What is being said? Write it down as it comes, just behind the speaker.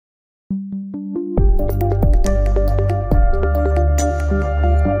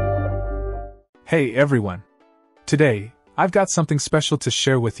Hey everyone! Today, I've got something special to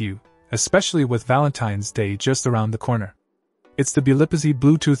share with you, especially with Valentine's Day just around the corner. It's the BULYPAZY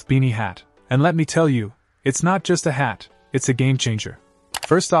Bluetooth Beanie hat, and let me tell you, it's not just a hat, it's a game changer.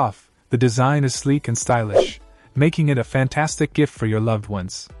 First off, the design is sleek and stylish, making it a fantastic gift for your loved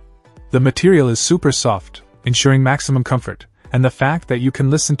ones. The material is super soft, ensuring maximum comfort, and the fact that you can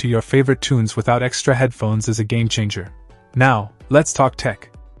listen to your favorite tunes without extra headphones is a game changer. Now, let's talk tech.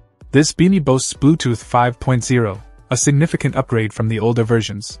 This beanie boasts Bluetooth 5.0, a significant upgrade from the older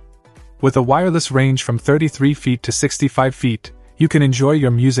versions. With a wireless range from 33 feet to 65 feet, you can enjoy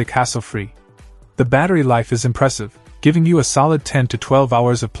your music hassle-free. The battery life is impressive, giving you a solid 10 to 12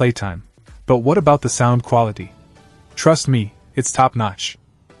 hours of playtime. But what about the sound quality? Trust me, it's top-notch.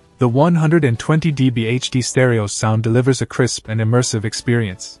 The 120 dB HD stereo sound delivers a crisp and immersive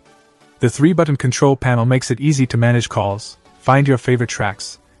experience. The 3-button control panel makes it easy to manage calls, find your favorite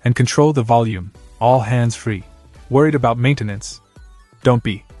tracks, and control the volume, all hands-free. Worried about maintenance? Don't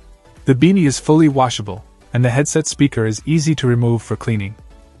be. The beanie is fully washable, and the headset speaker is easy to remove for cleaning.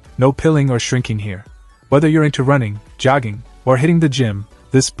 No pilling or shrinking here. Whether you're into running, jogging, or hitting the gym,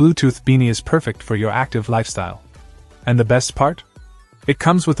 this Bluetooth beanie is perfect for your active lifestyle. And the best part? It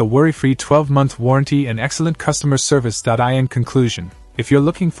comes with a worry-free 12-month warranty and excellent customer service. In conclusion, if you're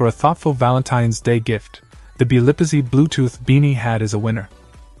looking for a thoughtful Valentine's Day gift, the BULYPAZY Bluetooth Beanie hat is a winner.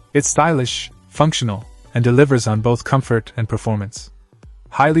 It's stylish, functional, and delivers on both comfort and performance.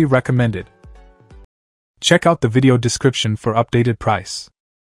 Highly recommended. Check out the video description for updated price.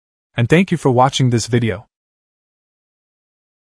 And thank you for watching this video.